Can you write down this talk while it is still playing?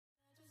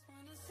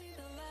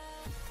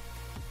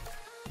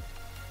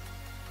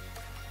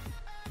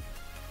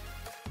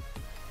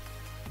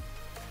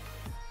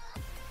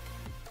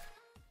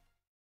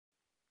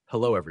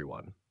Hello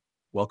everyone.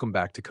 Welcome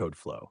back to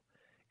CodeFlow.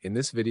 In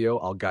this video,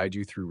 I'll guide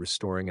you through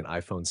restoring an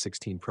iPhone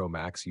 16 Pro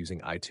Max using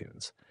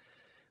iTunes.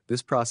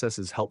 This process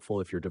is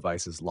helpful if your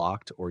device is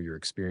locked or you're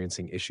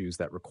experiencing issues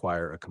that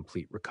require a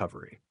complete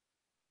recovery.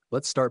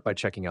 Let's start by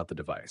checking out the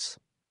device.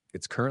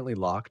 It's currently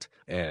locked,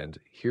 and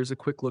here's a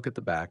quick look at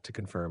the back to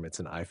confirm it's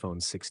an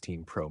iPhone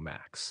 16 Pro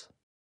Max.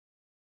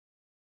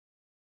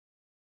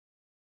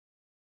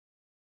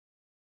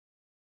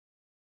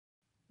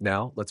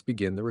 Now, let's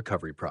begin the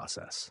recovery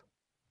process.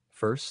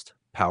 First,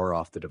 power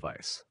off the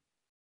device.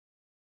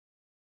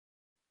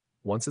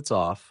 Once it's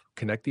off,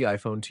 connect the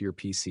iPhone to your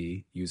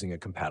PC using a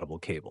compatible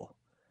cable.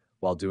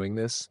 While doing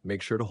this,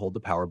 make sure to hold the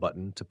power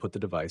button to put the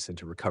device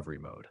into recovery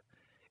mode.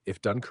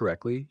 If done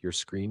correctly, your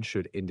screen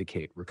should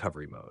indicate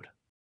recovery mode.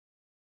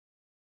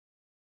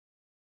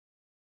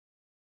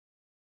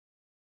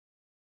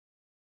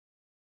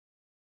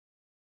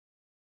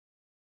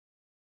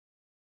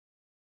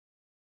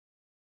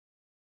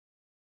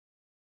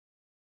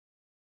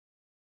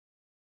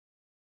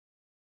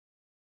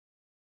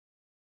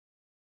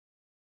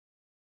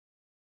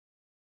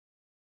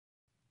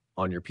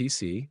 On your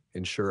PC,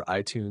 ensure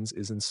iTunes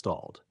is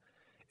installed.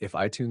 If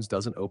iTunes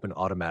doesn't open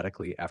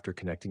automatically after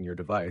connecting your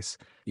device,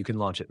 you can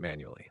launch it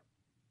manually.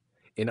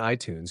 In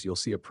iTunes, you'll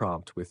see a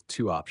prompt with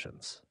two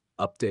options: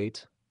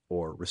 Update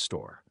or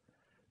Restore.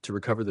 To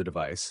recover the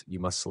device, you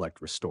must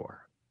select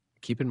Restore.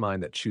 Keep in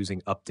mind that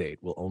choosing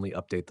Update will only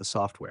update the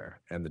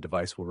software, and the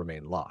device will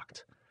remain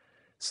locked.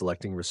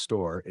 Selecting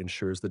Restore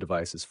ensures the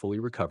device is fully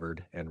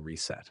recovered and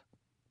reset.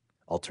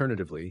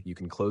 Alternatively, you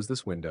can close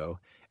this window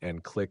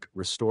and click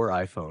Restore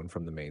iPhone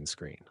from the main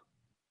screen.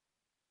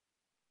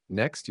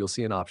 Next, you'll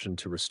see an option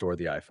to restore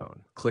the iPhone.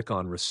 Click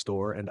on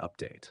Restore and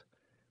Update.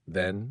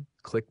 Then,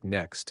 click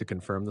Next to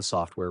confirm the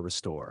software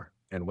restore,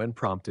 and when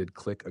prompted,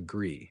 click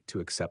Agree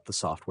to accept the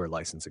software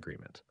license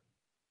agreement.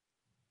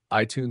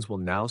 iTunes will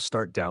now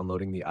start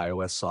downloading the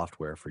iOS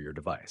software for your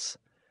device.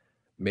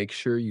 Make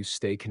sure you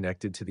stay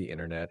connected to the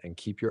internet and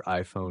keep your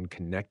iPhone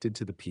connected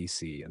to the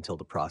PC until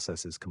the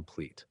process is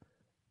complete.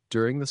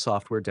 During the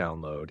software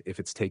download, if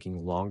it's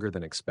taking longer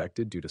than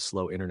expected due to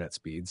slow internet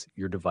speeds,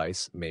 your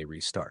device may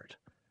restart.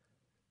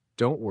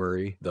 Don't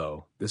worry,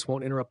 though, this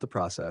won't interrupt the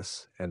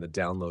process and the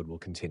download will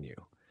continue.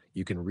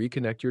 You can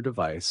reconnect your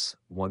device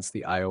once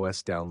the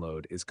iOS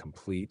download is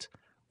complete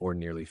or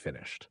nearly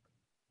finished.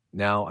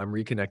 Now I'm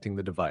reconnecting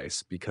the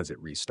device because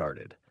it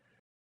restarted.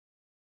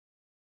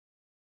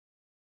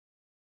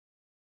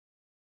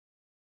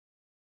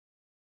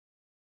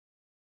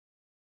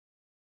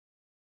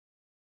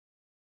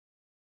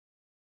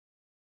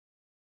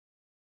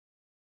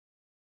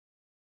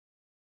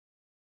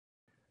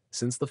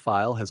 Since the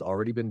file has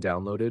already been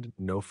downloaded,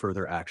 no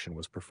further action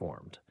was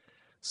performed.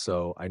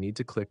 So I need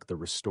to click the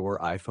Restore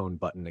iPhone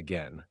button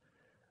again,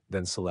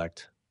 then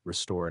select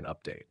Restore and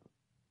Update.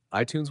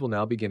 iTunes will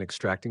now begin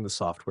extracting the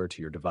software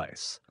to your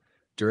device.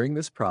 During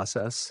this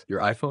process,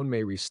 your iPhone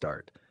may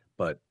restart,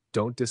 but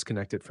don't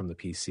disconnect it from the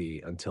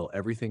PC until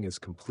everything is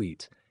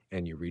complete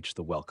and you reach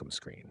the welcome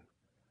screen.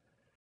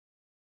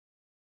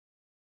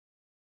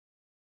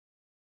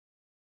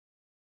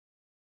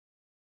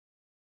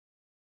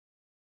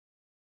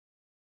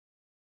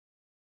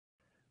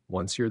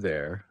 Once you're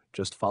there,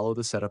 just follow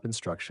the setup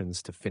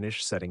instructions to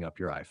finish setting up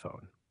your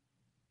iPhone.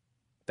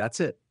 That's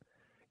it.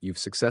 You've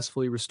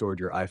successfully restored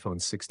your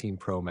iPhone 16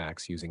 Pro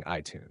Max using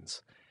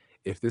iTunes.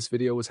 If this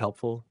video was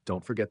helpful,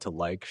 don't forget to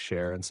like,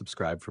 share, and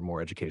subscribe for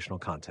more educational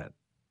content.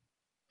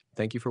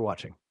 Thank you for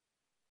watching.